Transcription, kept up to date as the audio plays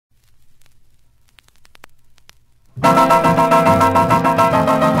He's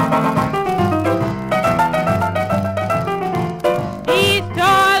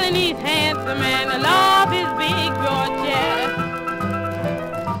tall and he's handsome and I love his big broad chest.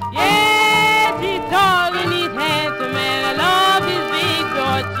 Yes, he's tall and he's handsome and I love his big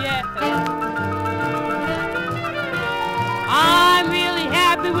broad chest. I'm really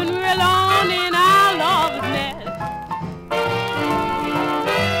happy when we're alone in our lover's nest.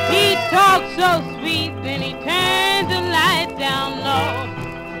 He talks so sweet, then he turns the light down low.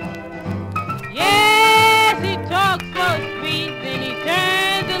 Yes, he talks so sweet, then he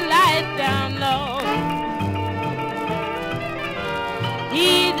turns the light down low.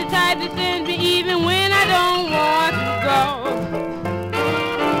 He's the type that sends me even when I don't want to go.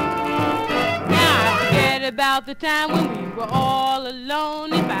 Now I forget about the time when we were all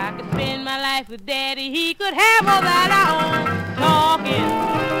alone. If I could spend my life with Daddy, he could have all that I own.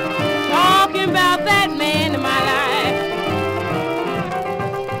 Talking about that man in my life.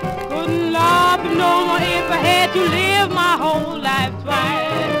 Couldn't love him no more if I had to live my whole life twice.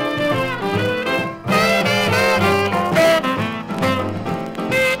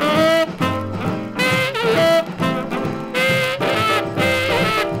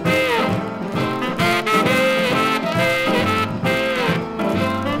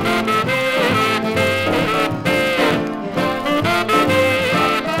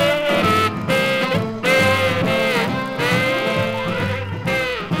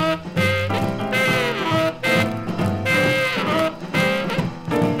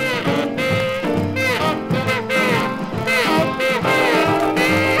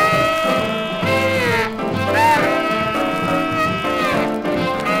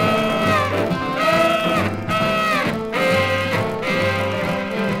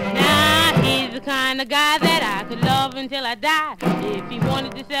 The guy that I could love until I died. If he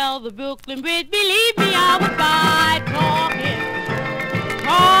wanted to sell the Brooklyn Bridge, believe me, I would buy.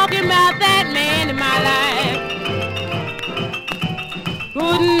 Talking about that man in my life.